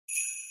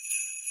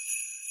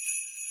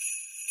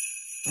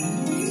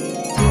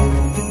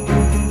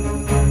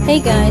Hey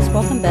guys,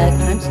 welcome back.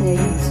 I'm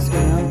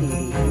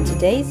Tanealyakimbeauty. In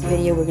today's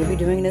video, we're going to be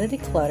doing another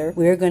declutter.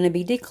 We're going to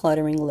be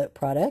decluttering lip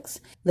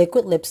products,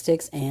 liquid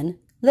lipsticks, and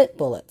lip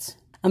bullets.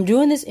 I'm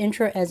doing this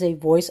intro as a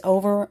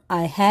voiceover.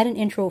 I had an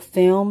intro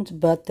filmed,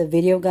 but the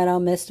video got all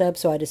messed up,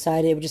 so I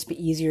decided it would just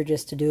be easier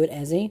just to do it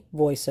as a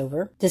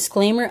voiceover.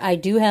 Disclaimer, I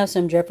do have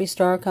some Jeffree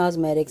Star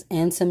Cosmetics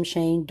and some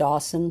Shane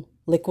Dawson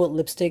liquid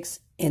lipsticks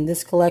in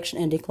this collection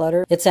and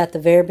declutter. It's at the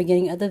very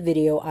beginning of the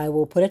video. I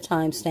will put a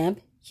timestamp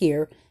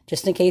here,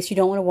 just in case you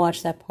don't want to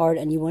watch that part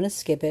and you want to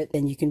skip it,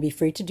 then you can be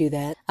free to do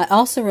that. I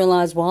also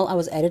realized while I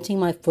was editing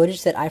my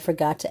footage that I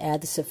forgot to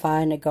add the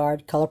Serafina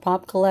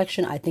ColourPop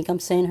collection. I think I'm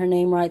saying her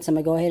name right, so I'm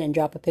going to go ahead and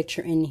drop a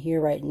picture in here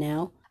right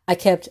now. I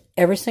kept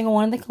every single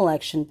one in the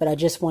collection, but I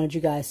just wanted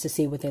you guys to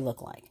see what they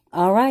look like.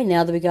 Alright,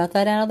 now that we got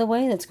that out of the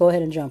way, let's go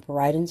ahead and jump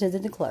right into the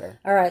declutter.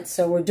 Alright,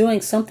 so we're doing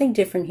something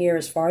different here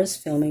as far as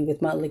filming with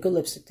my liquid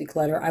lipstick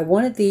declutter. I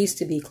wanted these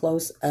to be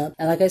close up,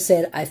 and like I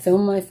said, I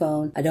film my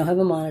phone. I don't have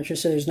a monitor,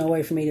 so there's no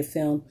way for me to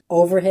film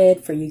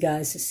overhead for you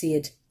guys to see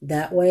it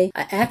that way.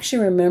 I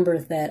actually remember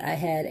that I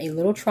had a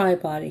little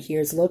tripod in here.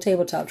 It's a little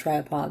tabletop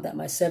tripod that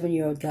my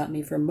 7-year-old got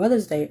me for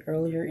Mother's Day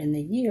earlier in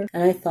the year,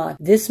 and I thought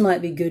this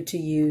might be good to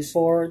use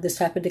for this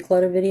type of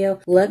declutter video.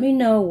 Let me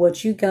know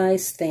what you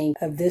guys think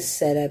of this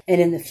setup,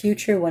 and in the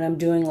future when I'm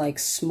doing like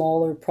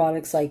smaller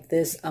products like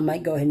this, I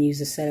might go ahead and use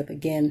this setup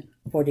again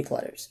for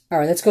declutters.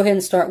 Alright, let's go ahead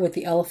and start with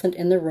the elephant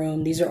in the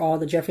room. These are all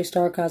the Jeffree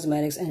Star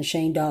Cosmetics and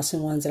Shane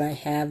Dawson ones that I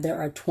have. There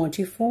are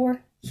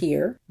 24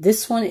 here.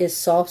 This one is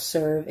soft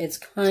serve. It's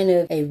kind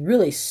of a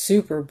really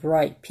super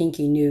bright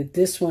pinky nude.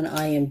 This one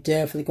I am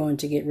definitely going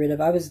to get rid of.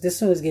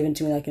 This one was given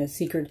to me like in a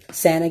secret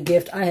Santa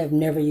gift. I have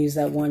never used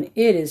that one.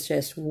 It is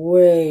just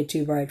way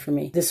too bright for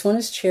me. This one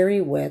is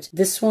cherry wet.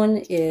 This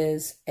one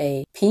is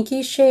a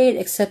pinky shade,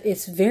 except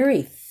it's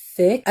very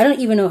thick. I don't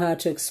even know how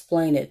to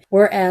explain it.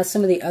 Whereas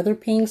some of the other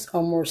pinks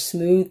are more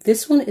smooth,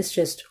 this one is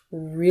just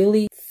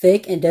really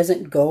thick and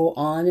doesn't go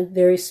on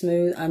very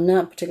smooth. I'm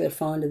not particularly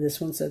fond of this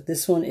one, so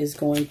this one is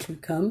going to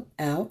come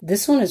out.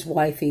 This one is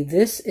wifey.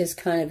 This is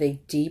kind of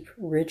a deep,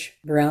 rich,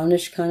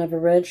 brownish kind of a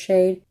red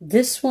shade.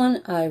 This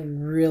one I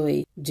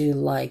really do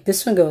like.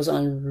 This one goes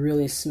on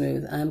really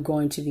smooth. I'm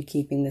going to be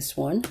keeping this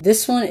one.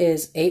 This one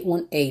is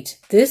 818.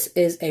 This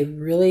is a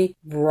really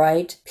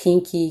bright,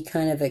 pinky,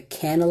 kind of a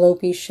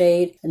cantaloupe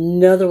shade.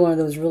 Another one of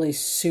those really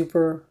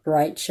super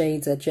bright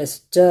shades that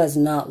just does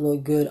not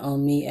look good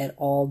on me at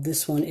all.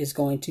 This one is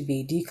going to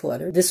be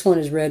decluttered. This one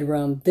is red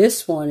rum.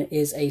 This one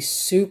is a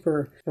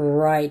super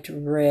bright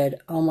red.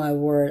 Oh my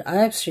word.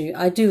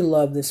 I do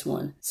love this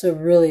one. It's a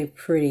really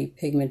pretty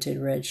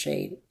pigmented red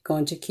shade.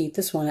 Going to keep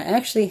this one. I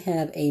actually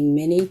have a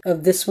mini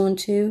of this one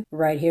too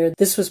right here.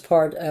 This was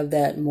part of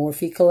that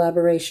Morphe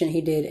collaboration.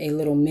 He did a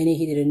little mini.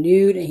 He did a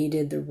nude and he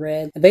did the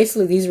red. And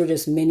basically these were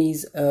just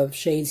minis of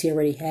shades he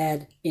already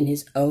had in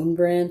his own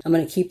brand. I'm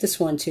going to keep this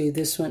one too.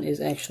 This one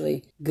is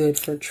actually good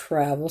for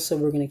travel, so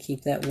we're going to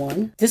keep that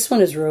one. This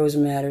one is Rose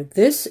Madder.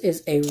 This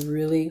is a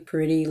really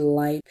pretty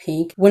light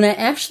pink. When I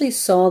actually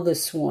saw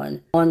this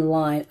one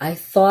online, I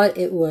thought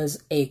it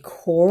was a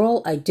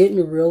coral. I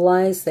didn't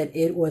realize that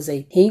it was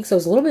a pink, so I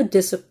was a little bit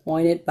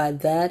disappointed by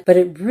that, but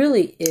it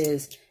really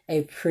is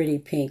a pretty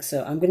pink,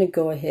 so I'm going to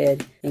go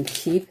ahead and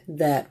keep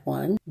that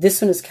one.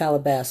 This one is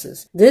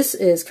Calabasas. This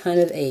is kind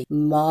of a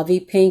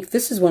mauve pink.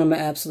 This is one of my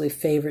absolutely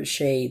favorite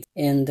shades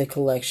in the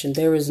collection.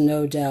 There is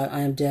no doubt I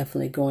am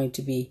definitely going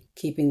to be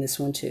keeping this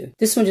one too.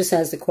 This one just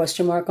has the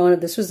question mark on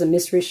it. This was the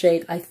mystery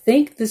shade. I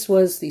think this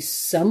was the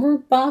summer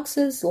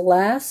boxes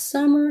last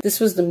summer. This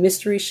was the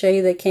mystery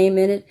shade that came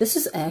in it. This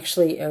is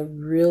actually a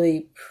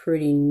really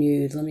pretty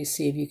nude. Let me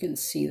see if you can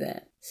see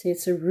that. See,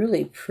 it's a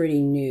really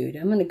pretty nude.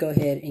 I'm going to go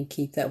ahead and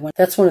keep that one.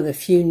 That's one of the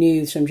few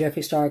nudes from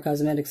Jeffree Star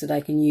Cosmetics that I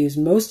can use.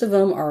 Most of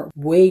them are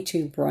way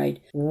too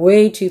bright,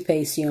 way too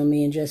pasty on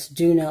me, and just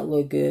do not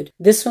look good.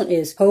 This one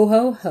is Ho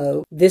Ho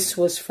Ho. This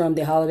was from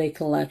the holiday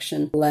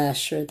collection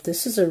last year.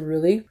 This is a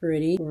really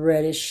pretty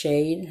reddish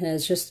shade. It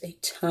has just a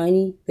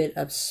tiny bit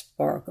of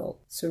sparkle.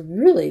 It's a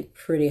really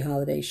pretty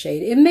holiday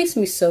shade. It makes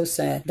me so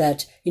sad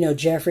that, you know,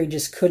 Jeffree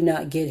just could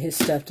not get his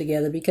stuff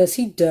together, because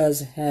he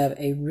does have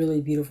a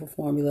really beautiful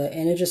formula,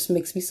 and it just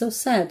makes me so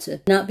sad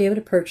to not be able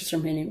to purchase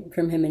from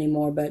him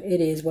anymore, but it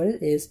is what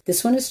it is.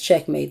 This one is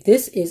Checkmate.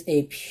 This is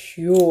a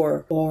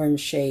pure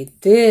orange shade.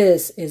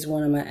 This is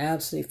one of my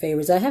absolute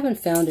favorites. I haven't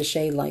found a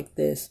shade like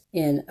this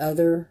in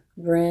other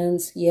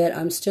brands yet.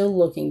 I'm still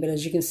looking, but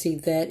as you can see,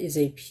 that is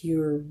a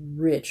pure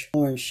rich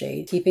orange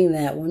shade. Keeping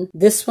that one.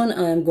 This one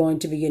I'm going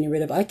to be getting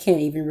rid of. I can't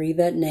even read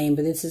that name,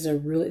 but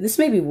this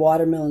may be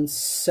Watermelon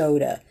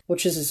Soda,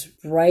 which is this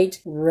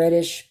bright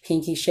reddish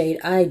pinky shade.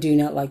 I do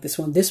not like this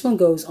one. This one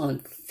goes on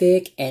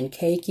thick and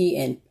cakey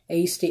and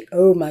pasty.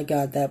 Oh my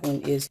god, that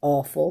one is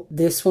awful.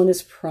 This one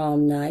is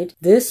Prom Night.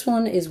 This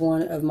one is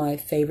one of my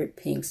favorite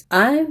pinks.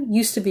 I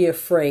used to be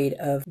afraid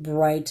of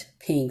bright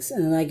pinks,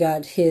 and then I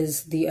got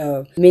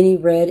the mini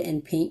red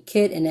and pink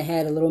kit, and it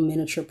had a little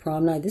miniature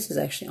Prom Night. This is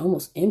actually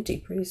almost empty.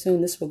 Pretty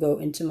soon this will go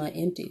into my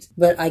empties,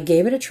 but I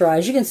gave it a try.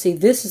 As you can see,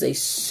 this is a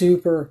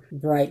super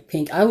bright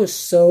pink. I was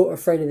so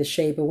afraid of the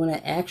shade, but when I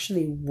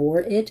actually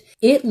wore it,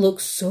 it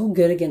looks so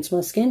good against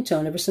my skin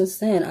tone. Ever since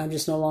then, I'm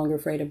just no longer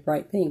afraid of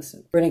bright pinks.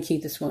 We're gonna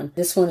keep this one.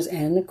 This one is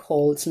Anna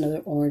Nicole. It's another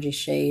orangey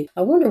shade.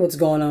 I wonder what's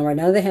going on right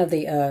now. They have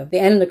the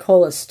Anna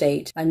Nicole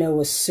estate, I know,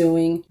 was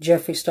suing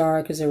Jeffree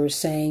Star because they were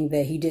saying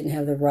that he didn't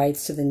have the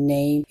rights to the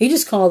name. He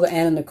just called the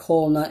Anna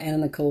Nicole, not Anna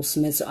Nicole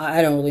Smith, so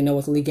I don't really know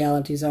what the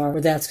legalities are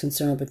where that's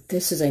concerned, but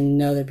this is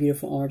another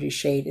beautiful orangey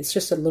shade. It's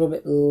just a little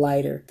bit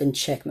lighter than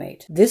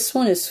Checkmate. This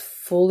one is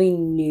fully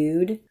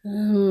nude.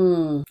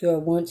 Do I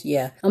want?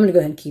 Yeah, I'm gonna go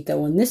ahead and keep that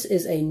one. This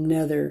is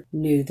another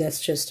nude.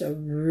 That's just a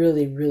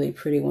really, really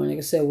pretty one. Like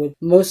I said, with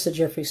most of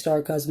Jeffree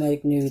Star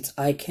cosmetic nudes,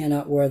 I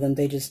cannot wear them.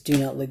 They just do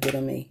not look good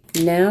on me.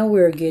 Now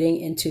we're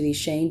getting into the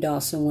Shane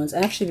Dawson ones.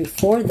 Actually,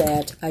 before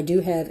that, I do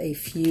have a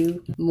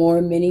few more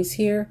minis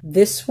here.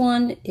 This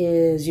one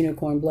is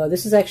Unicorn Blood.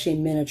 This is actually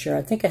miniature.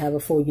 I think I have a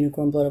full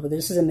Unicorn Blood, but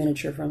this is a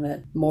miniature from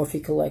that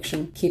Morphe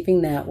collection.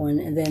 Keeping that one.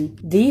 And then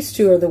these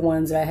two are the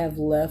ones that I have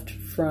left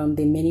from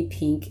the mini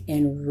pink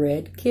and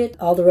red kit.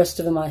 All the rest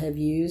of them I have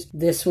used.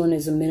 This one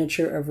is a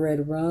miniature of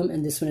Red Rum,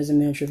 and this one is a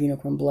miniature of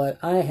Unicorn Blood.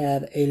 I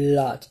have a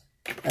lot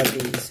of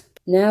these.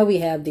 Now we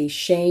have the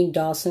Shane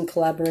Dawson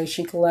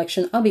collaboration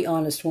collection. I'll be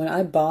honest, when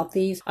I bought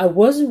these, I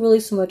wasn't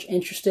really so much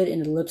interested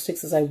in the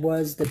lipsticks as I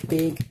was the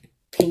big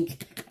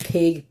pink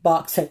pig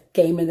box that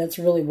came in. That's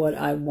really what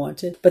I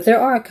wanted. But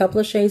there are a couple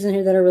of shades in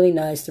here that are really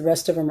nice. The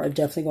rest of them are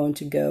definitely going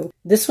to go.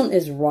 This one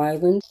is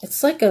Ryland.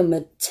 It's like a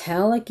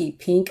metallic-y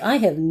pink. I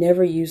have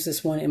never used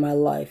this one in my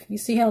life. You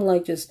see how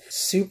like just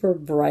super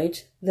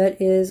bright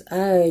that is?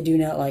 I do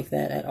not like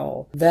that at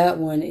all. That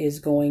one is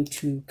going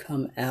to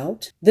come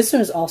out. This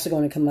one is also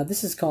going to come out.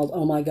 This is called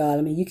Oh My God.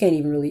 I mean, you can't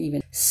even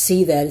really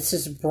see that. It's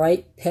just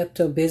bright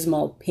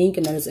Pepto-Bismol pink,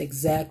 and that is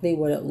exactly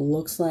what it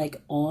looks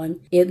like on.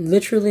 It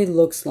literally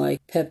looks like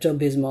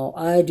Pepto-Bismol.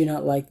 I do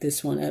not like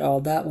this one at all.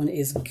 That one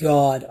is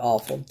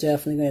god-awful.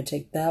 Definitely going to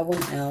take that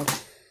one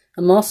out.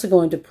 I'm also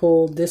going to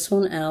pull this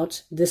one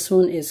out. This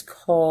one is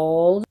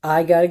called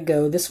I Gotta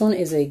Go. This one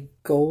is a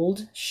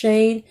gold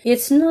shade.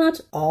 It's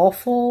not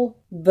awful,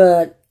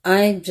 but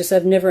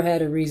I've never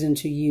had a reason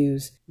to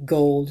use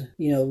gold,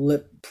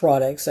 lip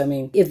products. I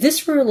mean, if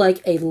this were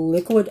like a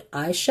liquid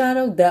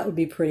eyeshadow, that would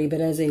be pretty,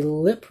 but as a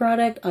lip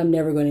product, I'm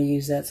never going to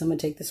use that. So I'm going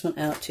to take this one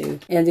out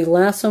too. And the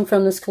last one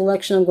from this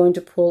collection I'm going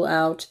to pull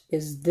out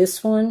is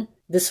this one.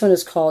 This one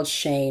is called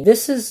Shane.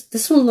 This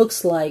one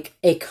looks like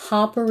a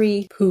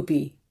coppery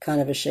poopy kind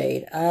of a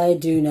shade. I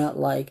do not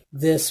like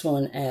this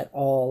one at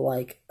all.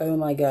 Like, oh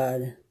my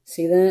god.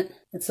 See that?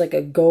 It's like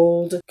a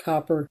gold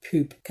copper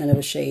poop kind of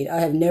a shade.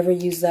 I have never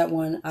used that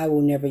one. I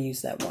will never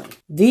use that one.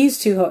 These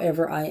two,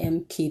 however, I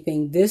am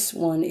keeping. This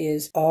one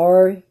is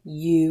Are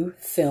You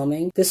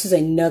Filming? This is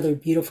another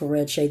beautiful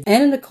red shade.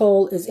 Anna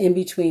Nicole is in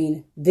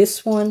between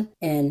this one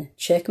and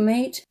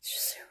Checkmate. It's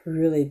just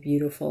really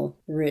beautiful,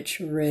 rich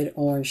red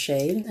orange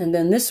shade. And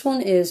then this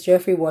one is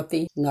Jeffree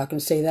Whoopi. I'm not going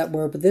to say that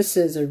word, but this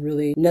is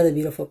another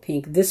beautiful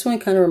pink. This one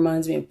kind of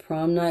reminds me of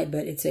Prom Night,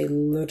 but it's a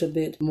little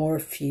bit more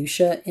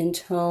fuchsia in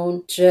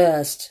tone.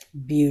 Just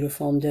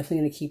beautiful. I'm definitely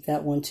going to keep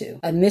that one too.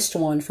 I missed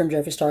one from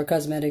Jeffree Star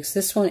Cosmetics.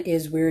 This one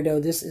is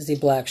Weirdo. This is the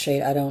black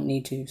shade. I don't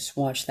need to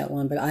swatch that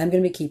one, but I'm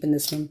going to be keeping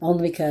this one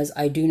only because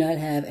I do not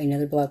have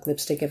another black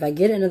lipstick. If I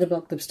get another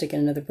black lipstick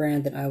in another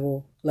brand, then I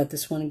will let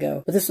this one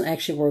go. But this one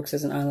actually works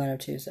as an eyeliner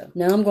too. So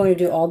now I'm going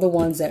to do all the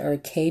ones that are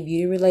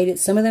K-beauty related.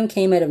 Some of them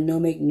came out of No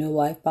Make No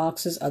Life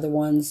boxes. Other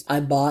ones I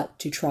bought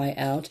to try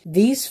out.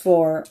 These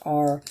four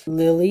are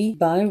Lily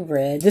by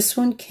Red. This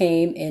one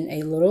came in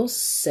a little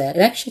set.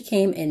 It actually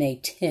came in a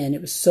tin.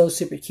 It was so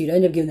super cute. I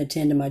ended up giving the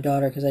tin to my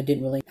daughter because I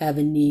didn't really have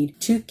a need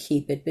to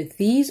keep it. But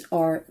these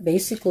are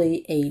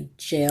basically a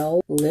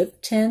gel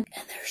lip tint,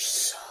 and they're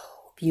so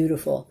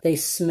beautiful. They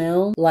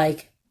smell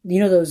like,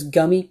 those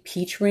gummy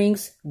peach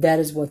rings? That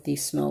is what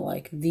these smell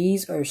like.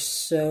 These are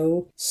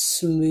so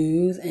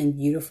smooth and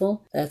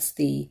beautiful. That's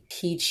the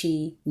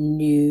peachy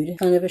nude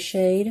kind of a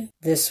shade.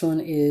 This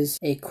one is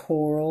a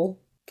coral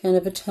kind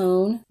of a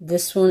tone.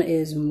 This one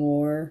is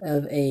more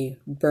of a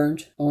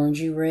burnt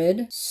orangey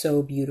red.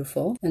 So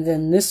beautiful. And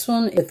then this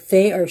one,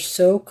 they are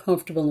so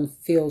comfortable and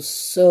feel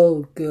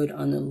so good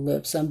on the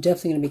lips. I'm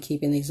definitely going to be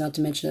keeping these, not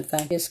to mention the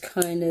fact it's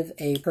kind of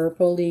a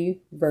purpley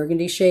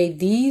burgundy shade.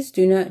 These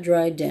do not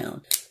dry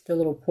down. Their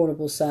little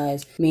portable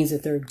size means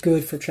that they're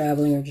good for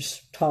traveling or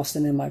just toss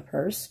them in my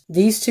purse.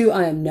 These two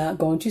I am not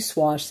going to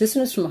swatch. This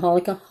one is from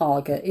Holika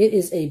Holika. It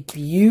is a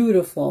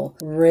beautiful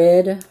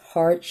red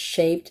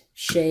heart-shaped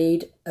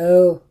shade.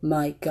 Oh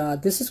my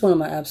god, this is one of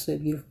my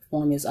absolute beautiful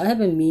formulas. I have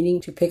been meaning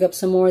to pick up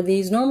some more of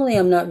these. Normally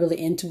I'm not really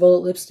into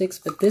bullet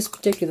lipsticks, but this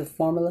particular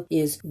formula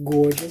is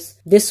gorgeous.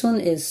 This one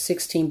is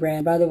 16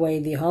 brand. By the way,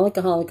 the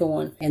Holika Holika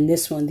one and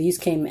this one, these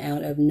came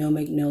out of No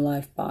Make No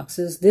Life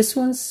boxes. This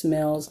one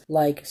smells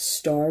like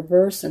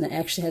Starburst, and it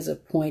actually has a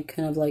point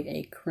kind of like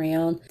a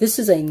crayon. This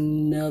is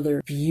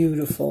another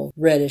beautiful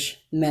reddish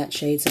matte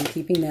shade, so I'm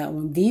keeping that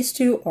one. These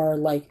two are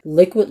like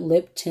liquid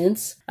lip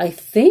tints. I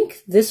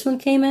think this one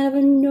came out of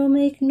a No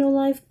Make No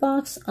Life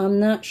box. I'm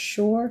not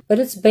sure, but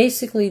it's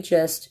basically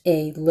just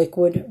a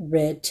liquid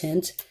red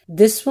tint.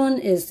 This one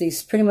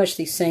is pretty much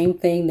the same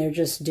thing. They're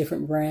just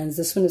different brands.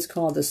 This one is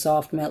called the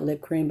Soft Matte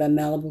Lip Cream by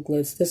Malibu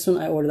Glitz. This one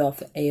I ordered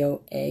off of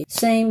AOA.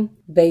 Same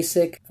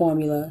basic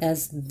formula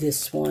as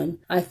this one.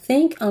 I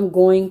think I'm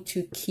going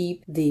to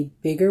keep the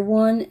bigger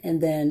one and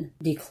then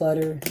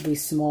declutter the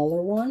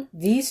smaller one.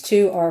 These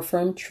two are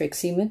from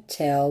Trixie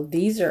Mattel.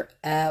 These are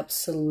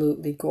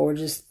absolutely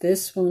gorgeous.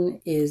 This one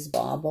is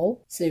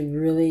Bauble. It's a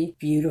really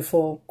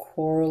beautiful,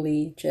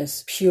 corally,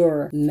 just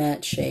pure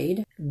matte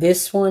shade.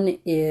 This one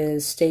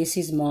is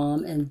Stacy's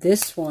Mom, and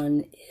this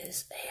one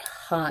is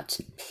a hot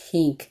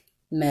pink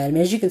matte. I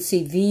mean, as you can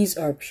see, these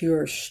are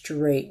pure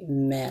straight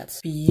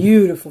mattes.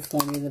 Beautiful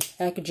formula. The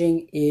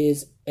packaging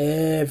is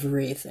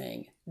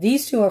everything.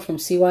 These two are from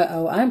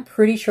CYO. I'm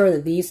pretty sure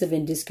that these have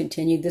been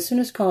discontinued. This one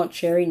is called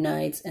Cherry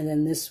Nights, and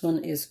then this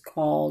one is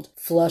called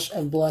Flush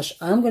of Blush.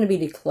 I'm going to be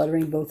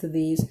decluttering both of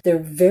these. They're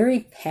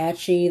very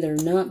patchy. They're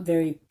not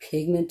very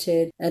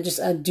pigmented.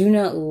 I do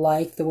not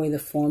like the way the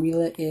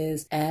formula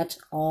is at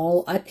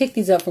all. I picked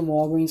these up from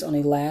Walgreens on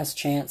a last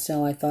chance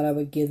sale. I thought I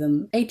would give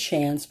them a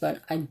chance,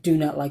 but I do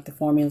not like the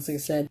formulas, like I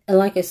said. And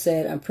like I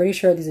said, I'm pretty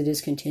sure these are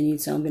discontinued,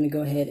 so I'm going to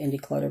go ahead and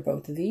declutter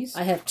both of these.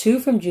 I have two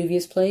from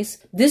Juvia's Place.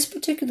 This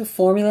particular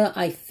formula,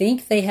 I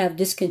think they have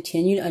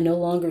discontinued. I no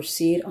longer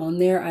see it on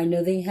there. I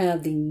know they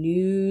have the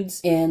nudes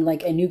and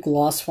like a new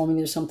gloss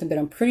formula or something, but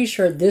I'm pretty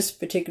sure this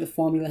particular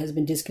formula has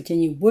been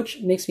discontinued,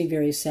 which makes me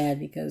very sad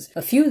because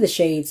a few of the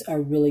shades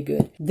are really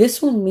good. This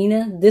one,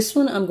 Mina, this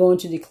one I'm going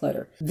to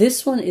declutter.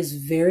 This one is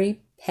very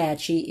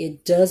patchy.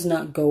 It does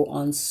not go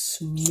on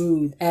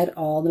smooth at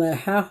all. No matter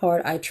how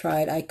hard I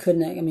tried, I could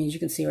not. I mean, as you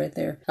can see right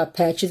there, how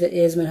patchy that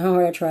is. No matter how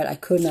hard I tried, I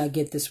could not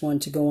get this one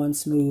to go on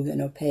smooth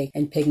and opaque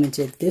and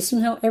pigmented. This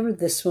one, however,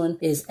 this one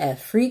is a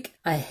freak.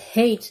 I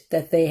hate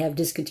that they have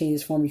discontinued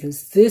this form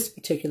because this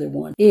particular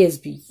one is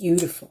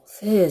beautiful.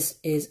 This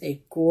is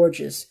a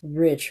gorgeous,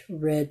 rich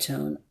red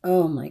tone.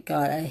 Oh my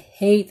god, I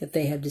hate that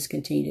they have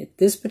discontinued it.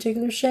 This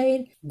particular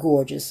shade,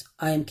 gorgeous.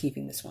 I am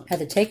keeping this one. Had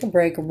to take a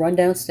break, run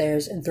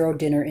downstairs, and throw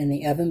dinner in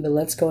the oven, but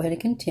let's go ahead and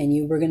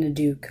continue. We're going to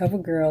do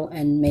CoverGirl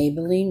and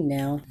Maybelline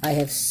now. I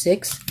have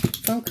 6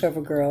 from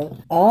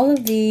CoverGirl. All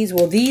of these,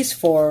 well, these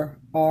 4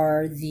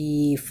 are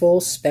the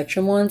full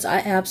spectrum ones. I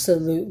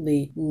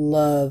absolutely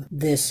love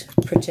this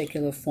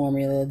particular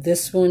formula.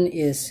 This one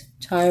is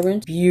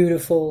Tyrant.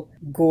 Beautiful,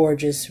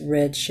 gorgeous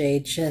red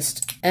shade.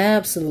 Just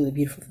absolutely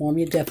beautiful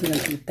formula. Definitely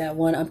gonna keep that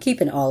one. I'm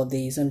keeping all of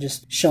these. I'm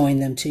just showing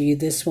them to you.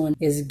 This one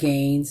is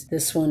Gaines.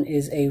 This one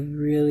is a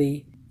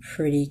really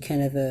pretty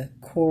kind of a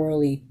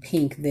corally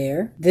pink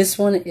there. This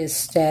one is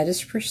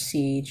Status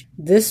Prestige.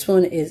 This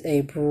one is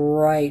a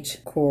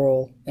bright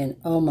coral, and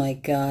oh my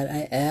god,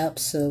 I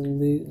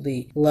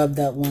absolutely love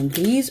that one.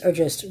 These are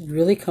just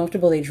really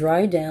comfortable. They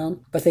dry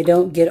down, but they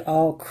don't get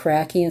all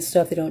cracky and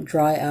stuff. They don't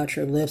dry out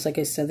your lips. Like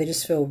I said, they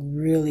just feel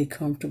really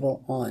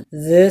comfortable on.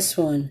 This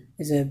one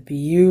is a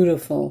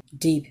beautiful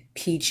deep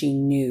peachy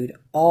nude.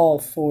 All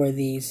 4 of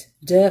these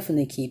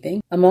definitely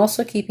keeping. I'm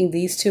also keeping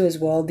these 2 as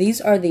well.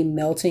 These are the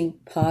Melting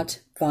Pot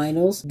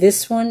vinyls.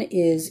 This one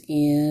is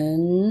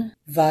in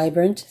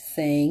Vibrant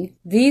Thing.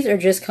 These are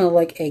just kind of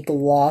like a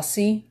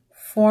glossy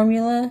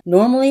formula.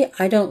 Normally,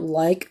 I don't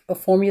like a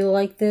formula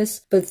like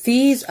this, but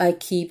these I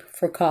keep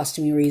for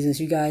costuming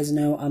reasons. You guys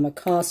know I'm a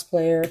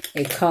cosplayer,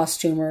 a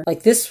costumer.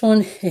 Like this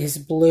one is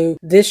blue.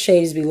 This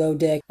shade is Below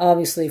Deck.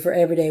 Obviously, for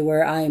everyday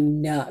wear, I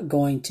am not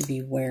going to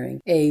be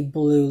wearing a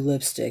blue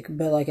lipstick.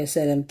 But like I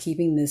said, I'm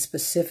keeping this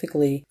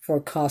specifically for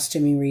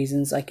costuming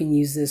reasons. I can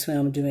use this when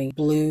I'm doing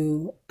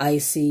blue,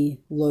 icy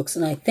looks.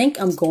 And I think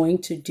I'm going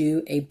to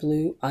do a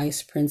blue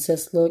Ice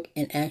Princess look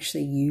and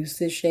actually use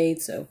this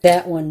shade. So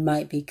that one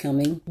might be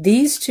coming.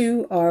 These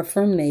 2 are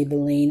from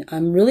Maybelline.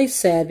 I'm really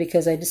sad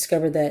because I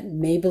discovered that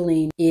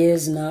Maybelline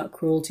is not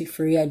cruelty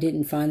free. I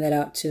didn't find that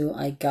out till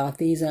I got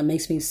these, and it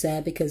makes me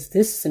sad because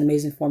this is an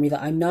amazing formula.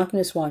 I'm not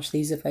going to swatch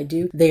these. If I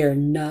do, they are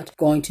not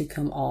going to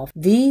come off.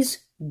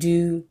 These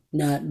do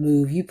not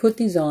move. You put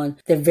these on,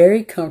 they're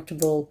very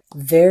comfortable,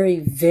 very,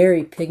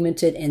 very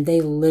pigmented, and they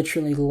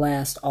literally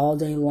last all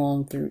day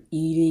long through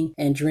eating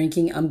and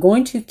drinking. I'm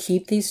going to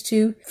keep these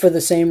 2 for the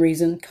same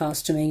reason,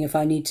 costuming. If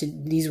I need to,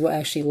 these will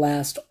actually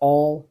last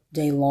all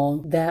day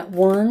long. That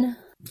one,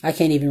 I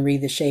can't even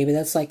read the shade, but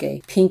that's like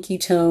a pinky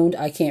toned.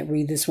 I can't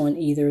read this one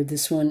either.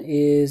 This one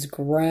is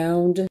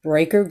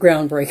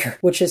Groundbreaker,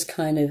 which is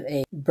kind of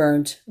a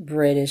burnt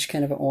reddish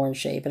kind of an orange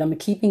shade. But I'm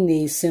keeping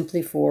these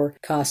simply for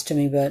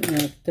costuming, but you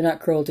know, they're not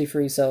cruelty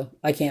free, so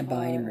I can't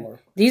buy anymore.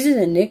 These are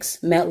the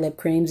NYX matte lip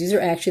creams. These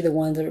are actually the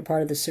ones that are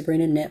part of the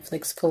Sabrina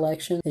Netflix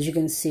collection. As you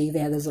can see, they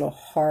have those little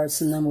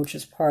hearts in them, which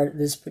is part of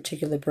this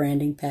particular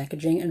branding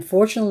packaging.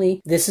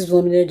 Unfortunately, this is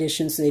limited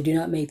edition, so they do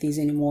not make these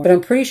anymore. But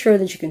I'm pretty sure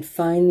that you can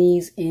find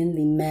these in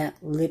the matte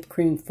lip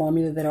cream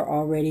formula that are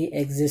already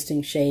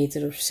existing shades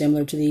that are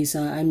similar to these.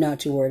 I'm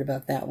not too worried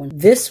about that one.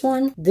 This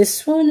one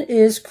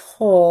is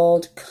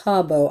called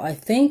Cabo. I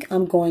think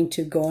I'm going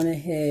to go on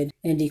ahead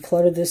and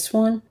declutter this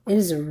one. It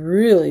is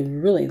really,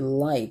 really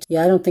light.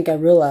 Yeah, I don't think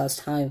I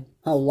realized how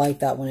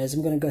light that one is.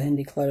 I'm going to go ahead and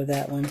declutter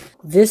that one.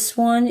 This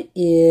one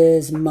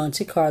is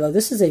Monte Carlo.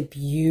 This is a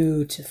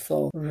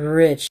beautiful,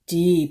 rich,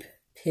 deep,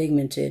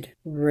 pigmented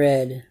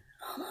red.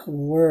 Oh my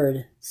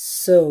word,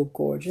 so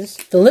gorgeous.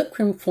 The lip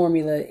cream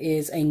formula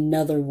is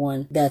another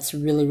one that's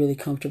really, really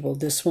comfortable.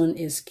 This one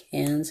is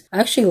Cannes. I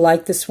actually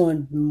like this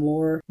one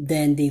more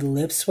than the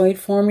lip suede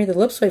formula. The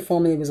lip suede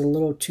formula was a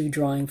little too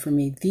drying for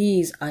me.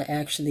 These I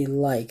actually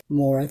like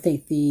more. I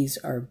think these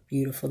are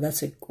beautiful.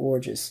 That's a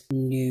gorgeous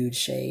nude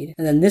shade.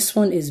 And then this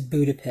one is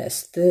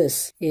Budapest.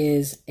 This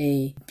is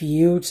a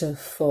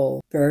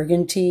beautiful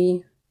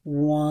burgundy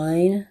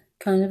wine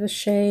kind of a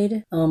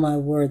shade. Oh my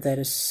word, that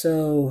is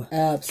so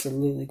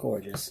absolutely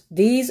gorgeous.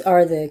 These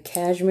are the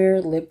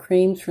cashmere lip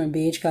creams from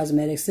BH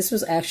Cosmetics. This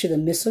was actually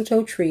the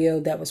mistletoe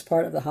trio that was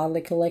part of the holiday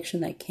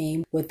collection that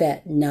came with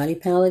that Naughty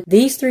palette.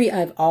 These three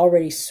I've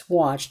already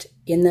swatched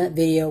in that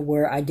video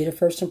where I did a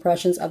first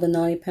impressions of the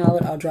Naughty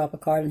palette. I'll drop a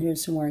card in here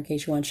somewhere in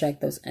case you want to check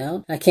those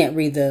out. I can't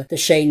read the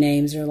shade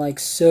names. They're like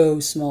so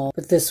small.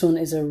 But this one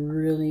is a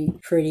really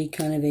pretty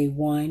kind of a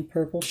wine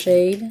purple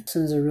shade. This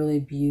one's a really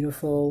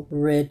beautiful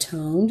red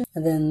toned.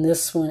 And then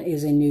this one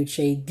is a nude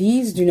shade.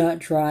 These do not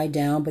dry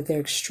down, but they're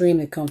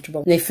extremely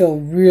comfortable. They feel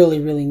really,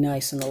 really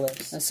nice on the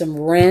lips. Now, some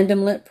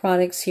random lip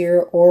products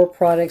here, or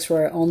products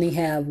where I only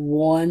have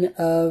one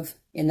of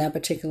in that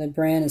particular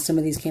brand, and some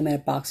of these came out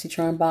of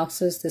BoxyCharm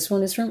boxes. This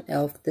one is from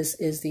e.l.f. This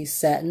is the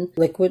satin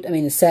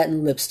the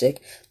satin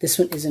lipstick. This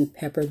one is in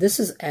pepper. This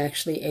is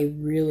actually a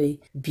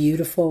really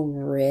beautiful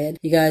red.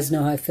 You guys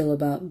know how I feel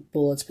about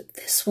bullets, but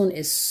this one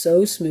is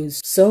so smooth,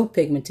 so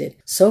pigmented,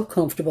 so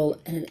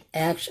comfortable, and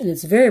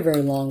it's very,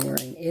 very long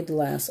wearing. It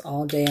lasts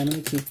all day. I'm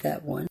going to keep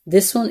that one.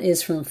 This one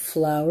is from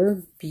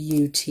Flower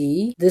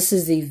Beauty. This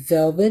is the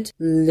Velvet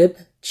Lip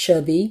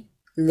Chubby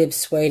Lip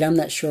Suede. I'm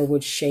not sure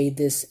which shade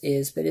this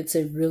is, but it's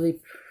a really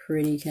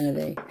pretty kind of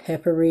a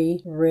peppery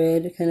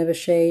red kind of a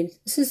shade.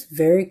 This is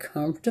very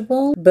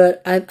comfortable,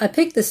 but I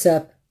picked this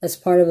up as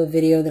part of a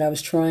video that I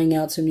was trying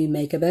out some new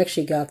makeup. I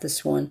actually got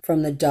this one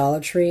from the Dollar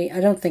Tree. I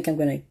don't think I'm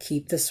going to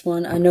keep this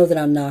one. I know that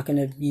I'm not going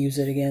to use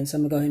it again, so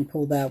I'm going to go ahead and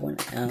pull that one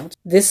out.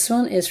 This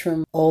one is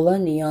from Ola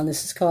Neon.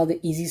 This is called the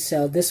Easy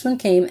Sell. This one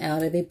came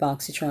out of a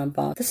BoxyCharm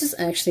box. This is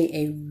actually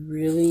a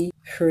really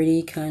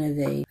pretty kind of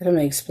a, I don't know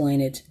how to explain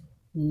it,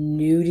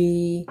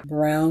 nudie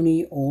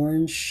brownie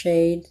orange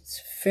shade. It's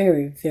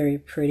very, very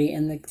pretty,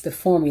 and the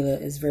formula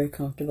is very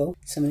comfortable,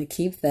 so I'm going to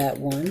keep that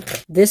one.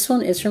 This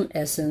one is from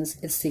Essence.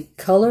 It's the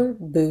Color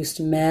Boost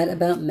Mad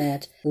About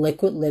Matte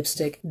liquid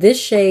lipstick.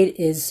 This shade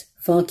is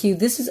Funky.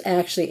 This is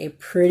actually a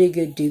pretty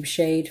good dupe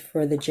shade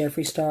for the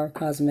Jeffree Star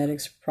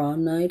Cosmetics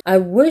Prom Night. I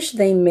wish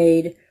they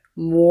made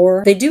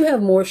more. They do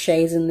have more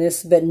shades in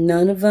this, but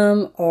none of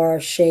them are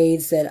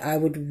shades that I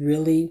would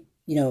really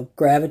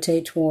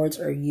gravitate towards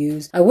or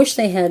use. I wish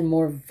they had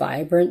more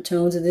vibrant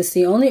tones of this.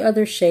 The only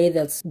other shade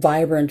that's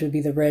vibrant would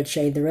be the red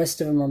shade. The rest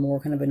of them are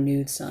more kind of a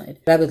nude side.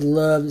 But I would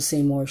love to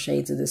see more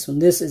shades of this one.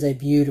 This is a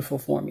beautiful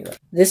formula.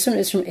 This one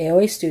is from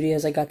AOA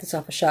Studios. I got this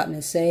off of Shop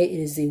Miss A. It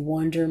is the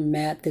Wonder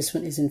Matte. This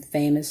one is in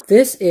Famous.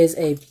 This is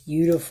a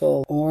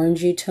beautiful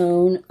orangey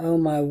tone. Oh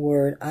my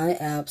word. I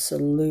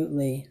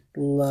absolutely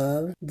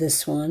love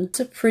this one. It's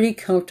a pretty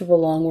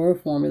comfortable long wear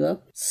formula.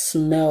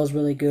 Smells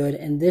really good,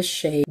 and this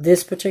shade,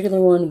 this particular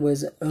one,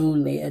 was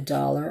only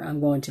 $1. I'm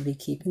going to be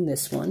keeping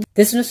this one.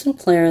 This one is from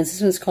Clarins.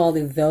 This one's called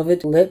the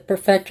Velvet Lip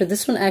Perfector.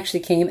 This one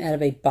actually came out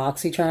of a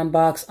BoxyCharm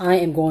box. I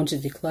am going to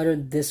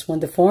declutter this one.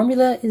 The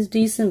formula is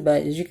decent,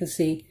 but as you can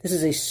see, this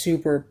is a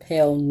super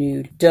pale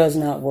nude. Does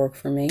not work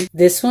for me.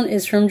 This one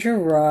is from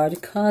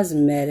Gerard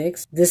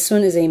Cosmetics. This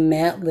one is a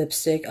matte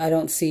lipstick. I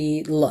don't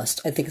see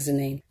Lust, I think is the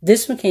name.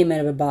 This one came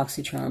out of a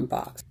BoxyCharm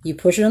box. You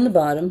push it on the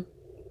bottom.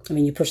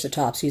 You push the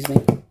top, excuse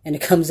me, and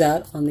it comes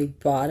out on the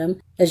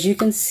bottom. As you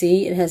can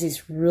see, it has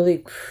these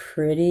really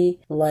pretty,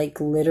 like,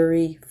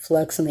 glittery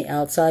flecks on the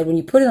outside. When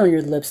you put it on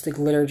your lips, the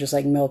glitter just,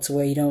 like, melts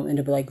away. You don't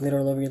end up, like, glitter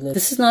all over your lips.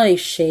 This is not a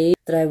shade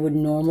that I would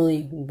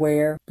normally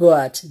wear,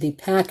 but the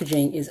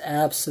packaging is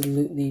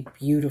absolutely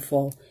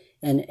beautiful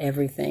and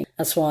everything.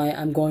 That's why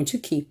I'm going to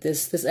keep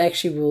this. This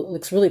actually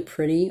looks really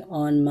pretty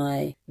on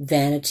my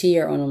vanity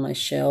or on my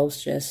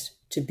shelves, just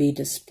to be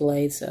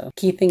displayed, so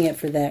keeping it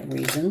for that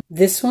reason.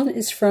 This one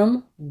is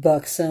from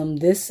Buxom.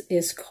 This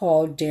is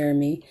called Dare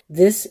Me.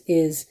 This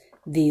is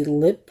the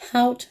Lip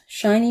Pout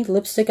Shiny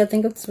Lipstick, I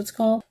think that's what it's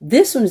called.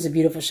 This one is a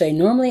beautiful shade.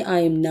 Normally, I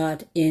am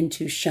not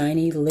into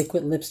shiny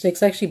liquid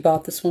lipsticks. I actually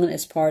bought this one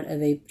as part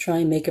of a Try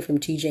and Make It from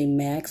TJ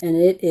Maxx, and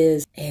it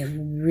is a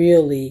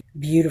really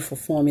beautiful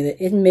formula.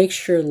 It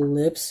makes your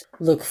lips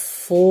look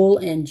full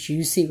and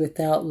juicy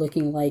without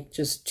looking like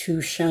just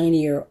too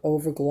shiny or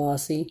over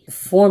glossy. The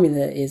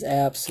formula is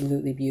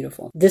absolutely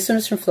beautiful. This one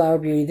is from Flower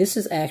Beauty. This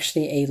is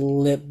actually a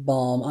lip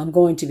balm. I'm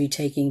going to be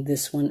taking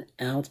this one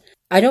out.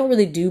 I don't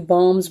really do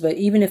balms, but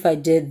even if I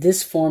did,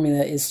 this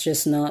formula is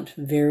just not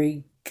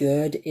very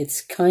good.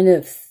 It's kind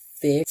of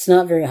thick. It's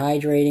not very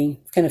hydrating.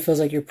 It kind of feels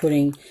like you're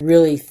putting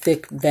really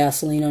thick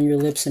Vaseline on your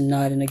lips and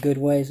not in a good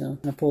way. So I'm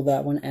going to pull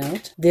that one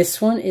out.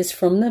 This one is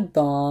from the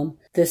Balm.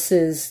 This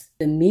is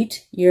the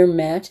Meet Your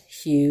Matte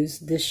Hues.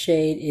 This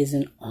shade is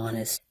an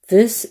Honest.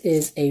 This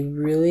is a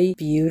really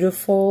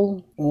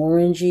beautiful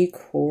orangey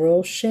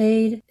coral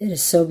shade. It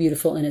is so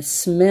beautiful, and it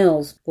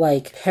smells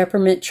like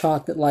peppermint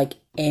chocolate, like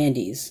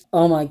Andes.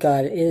 Oh my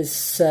god, it is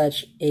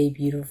such a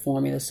beautiful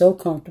formula. So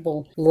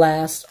comfortable,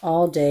 lasts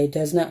all day,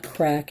 does not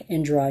crack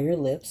and dry your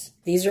lips.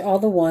 These are all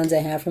the ones I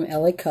have from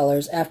LA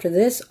Colors. After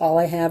this, all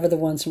I have are the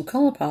ones from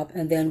ColourPop,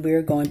 and then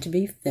we're going to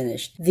be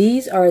finished.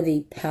 These are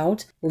the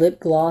Pout Lip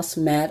Gloss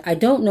Matte. I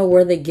don't know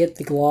where they get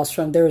the gloss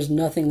from. There is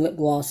nothing lip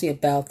glossy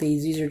about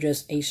these. These are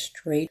just a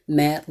straight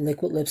matte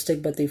liquid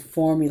lipstick, but the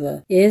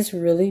formula is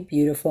really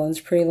beautiful and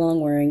it's pretty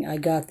long wearing. I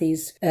got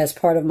these as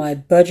part of my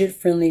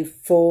budget-friendly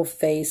full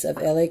face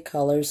of LA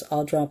Colors.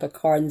 I'll drop a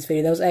card in this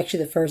video. That was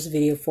actually the first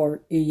video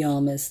for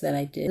Uyamas that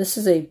I did. This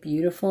is a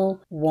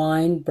beautiful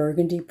wine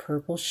burgundy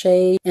purple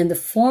shade, and the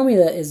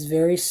formula is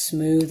very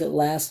smooth. It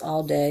lasts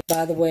all day.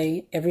 By the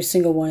way, every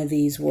single one of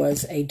these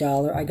was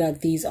 $1. I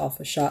got these off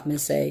of Shop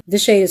Miss A.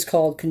 This shade is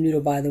called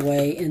Canuto, by the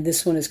way, and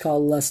this one is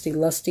called Lusty.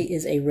 Lusty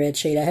is a red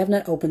shade. I have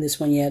not opened this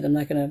one yet. I'm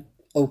not going to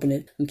open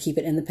it and keep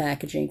it in the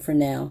packaging for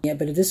now. Yeah,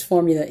 but if this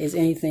formula is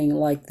anything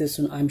like this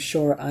one, I'm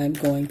sure I'm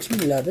going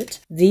to love it.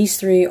 These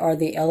three are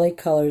the LA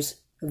Colors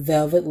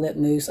Velvet Lip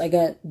Mousse. I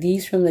got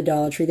these from the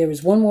Dollar Tree. There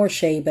was one more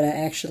shade, but I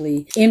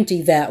actually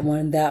emptied that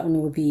one. That one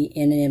will be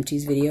in an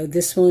empties video.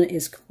 This one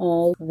is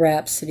called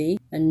Rhapsody.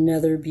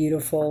 Another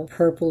beautiful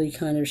purpley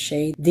kind of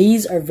shade.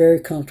 These are very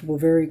comfortable,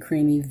 very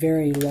creamy,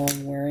 very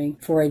long wearing.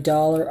 For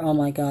 $1, oh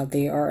my god,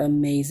 they are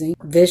amazing.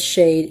 This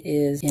shade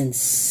is in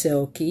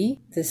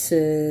Silky. This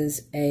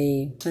is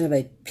a kind of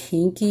a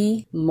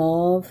pinky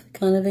mauve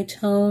kind of a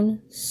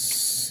tone.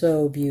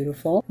 So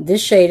beautiful.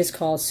 This shade is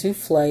called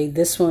Souffle.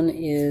 This one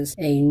is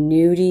a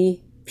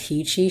nudie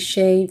peachy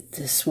shade.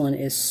 This one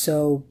is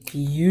so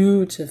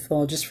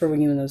beautiful, just for when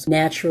you're in those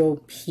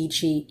natural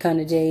peachy kind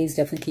of days.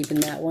 Definitely keeping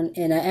that one.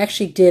 And I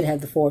actually did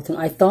have the fourth one.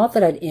 I thought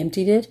that I'd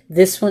emptied it.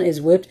 This one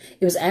is whipped.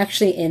 It was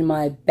actually in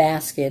my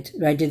basket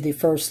when I did the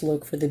first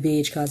look for the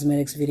BH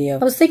Cosmetics video.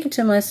 I was thinking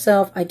to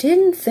myself, I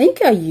didn't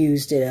think I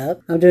used it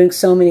up. I'm doing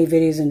so many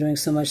videos and doing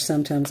so much,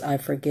 sometimes I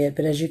forget.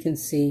 But as you can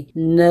see,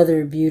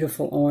 another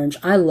beautiful orange.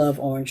 I love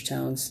orange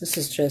tones. This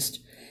is just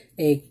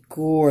a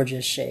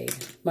gorgeous shade.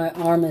 My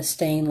arm is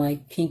stained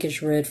like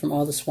pinkish red from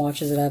all the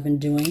swatches that I've been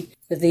doing.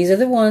 But these are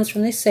the ones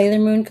from the Sailor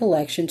Moon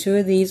collection. Two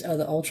of these are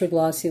the Ultra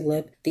Glossy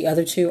Lip. The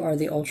other two are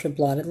the Ultra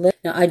Blotted Lip.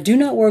 Now, I do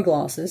not wear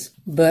glosses,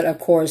 but of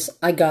course,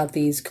 I got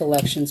these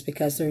collections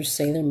because they're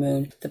Sailor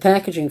Moon. The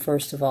packaging,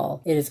 first of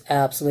all, it is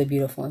absolutely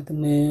beautiful. The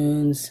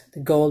moons, the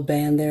gold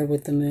band there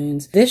with the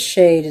moons. This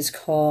shade is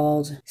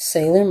called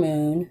Sailor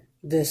Moon.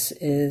 This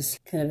is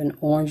kind of an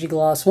orangey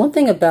gloss. One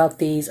thing about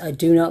these I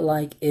do not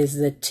like is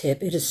the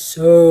tip. It is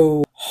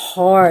so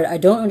hard. I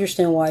don't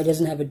understand why it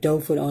doesn't have a doe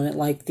foot on it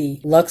like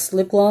the Luxe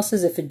lip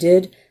glosses. If it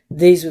did,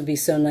 these would be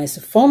so nice.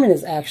 The formula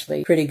is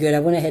actually pretty good. I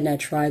went ahead and I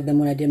tried them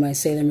when I did my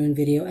Sailor Moon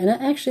video, and I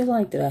actually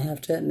liked it, I have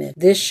to admit.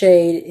 This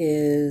shade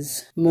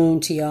is Moon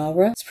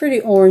Tiara. It's pretty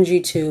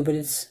orangey too, but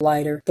it's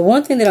lighter. The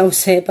one thing that I would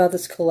say about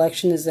this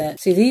collection is that,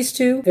 see, these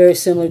two, very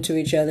similar to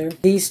each other.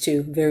 These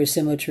two, very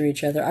similar to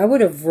each other. I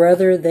would have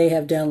rather they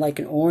have done like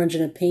an orange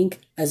and a pink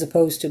as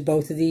opposed to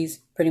both of these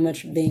pretty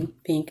much being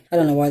pink. I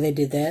don't know why they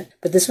did that.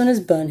 But this one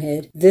is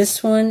Bunhead.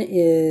 This one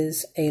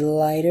is a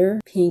lighter,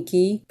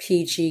 pinky,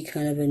 peachy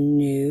kind of a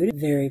nude.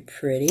 Very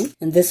pretty.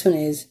 And this one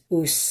is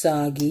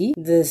Usagi.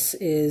 This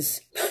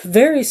is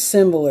very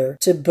similar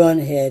to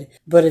Bunhead,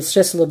 but it's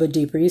just a little bit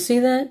deeper. You see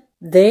that?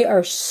 They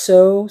are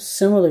so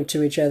similar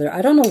to each other.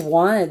 I don't know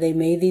why they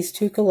made these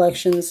two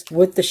collections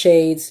with the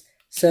shades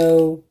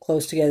so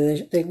close together.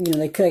 They could,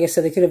 like I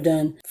said, they could have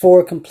done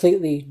 4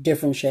 completely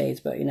different shades,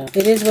 but you know,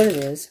 it is what it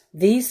is.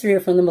 These 3 are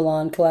from the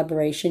Milan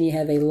collaboration. You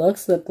have a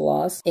Luxe lip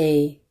gloss,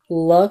 a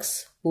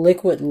Luxe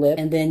liquid lip,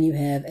 and then you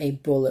have a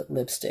bullet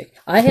lipstick.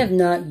 I have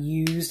not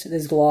used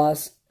this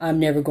gloss. I'm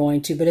never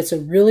going to, but it's a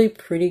really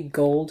pretty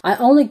gold. I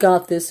only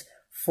got this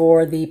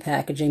for the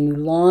packaging.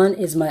 Mulan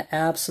is my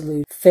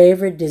absolute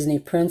favorite Disney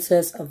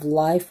princess of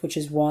life, which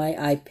is why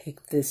I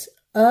picked this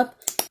up.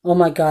 Oh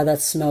my god,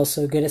 that smells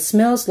so good. It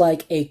smells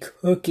like a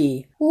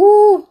cookie.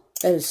 Ooh,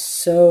 That is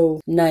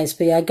so nice.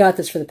 But yeah, I got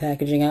this for the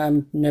packaging.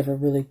 I'm never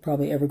really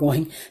probably ever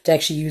going to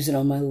actually use it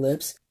on my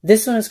lips.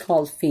 This one is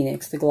called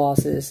Phoenix, the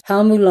glosses.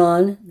 Hal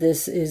Mulan,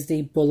 this is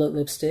the bullet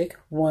lipstick.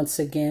 Once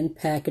again,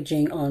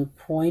 packaging on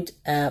point.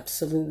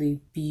 Absolutely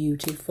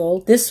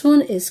beautiful. This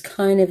one is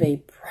kind of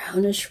a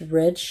brownish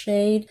red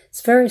shade.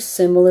 It's very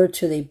similar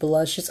to the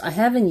blushes. I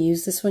haven't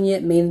used this one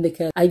yet, mainly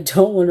because I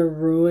don't want to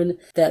ruin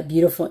that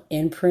beautiful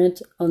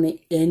imprint on the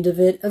end of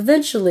it.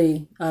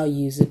 Eventually, I'll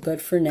use it, but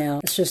for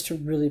now, it's just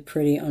really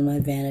pretty on my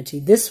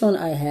vanity. This one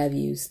I have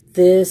used.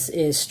 This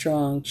is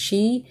Strong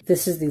Chi.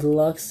 This is the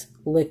Luxe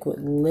Liquid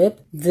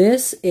Lip.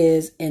 This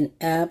is an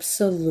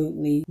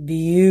absolutely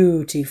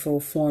beautiful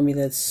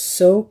formula. It's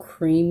so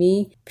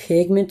creamy,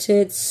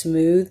 pigmented,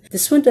 smooth.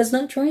 This one does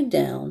not dry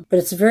down, but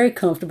it's very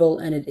comfortable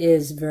and it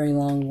is very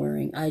long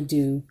wearing. I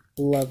do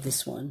love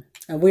this one.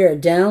 And we are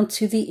down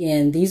to the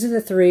end. These are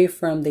the three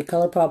from the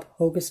ColourPop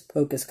Hocus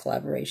Pocus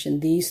collaboration.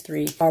 These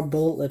three are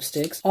bullet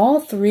lipsticks. All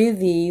three of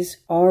these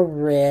are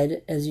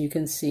red, as you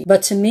can see.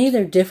 But to me,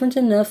 they're different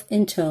enough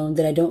in tone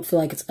that I don't feel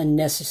like it's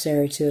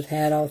unnecessary to have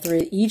had all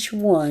three. Each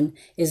one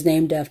is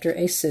named after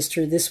a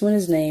sister. This one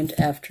is named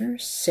after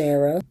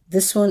Sarah.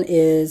 This one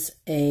is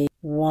a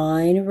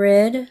wine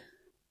red.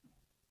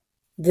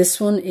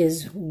 This one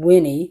is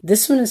Winnie.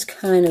 This one is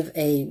kind of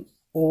a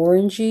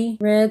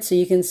orangey red, so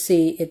you can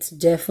see it's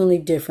definitely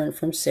different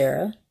from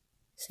Sarah.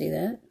 See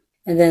that?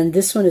 And then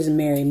this one is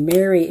Mary.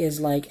 Mary is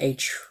like a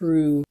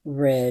true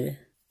red.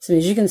 So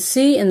as you can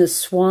see in the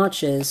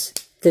swatches,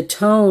 the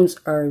tones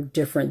are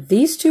different.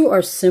 These two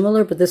are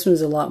similar, but this one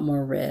is a lot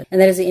more red.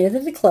 And that is the end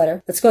of the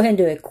declutter. Let's go ahead and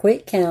do a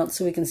quick count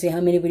so we can see how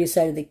many we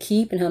decided to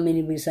keep and how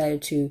many we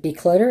decided to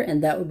declutter,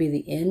 and that would be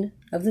the end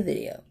of the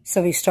video.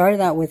 So we started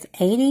out with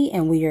 80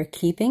 and we are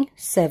keeping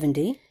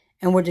 70.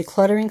 And we're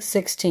decluttering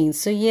 16.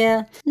 So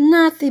yeah,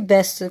 not the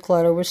best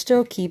declutter. We're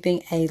still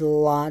keeping a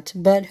lot,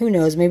 but who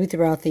knows, maybe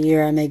throughout the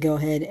year I may go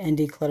ahead and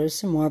declutter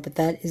some more. But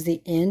that is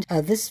the end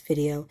of this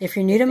video. If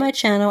you're new to my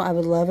channel, I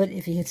would love it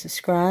if you hit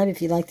subscribe.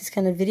 If you like these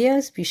kind of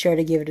videos, be sure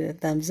to give it a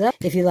thumbs up.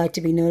 If you'd like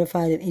to be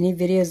notified of any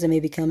videos that may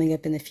be coming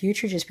up in the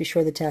future, just be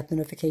sure to tap the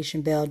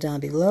notification bell down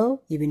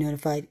below. You'll be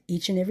notified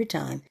each and every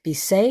time. Be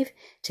safe,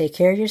 take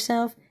care of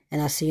yourself,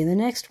 and I'll see you in the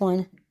next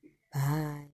one. Bye.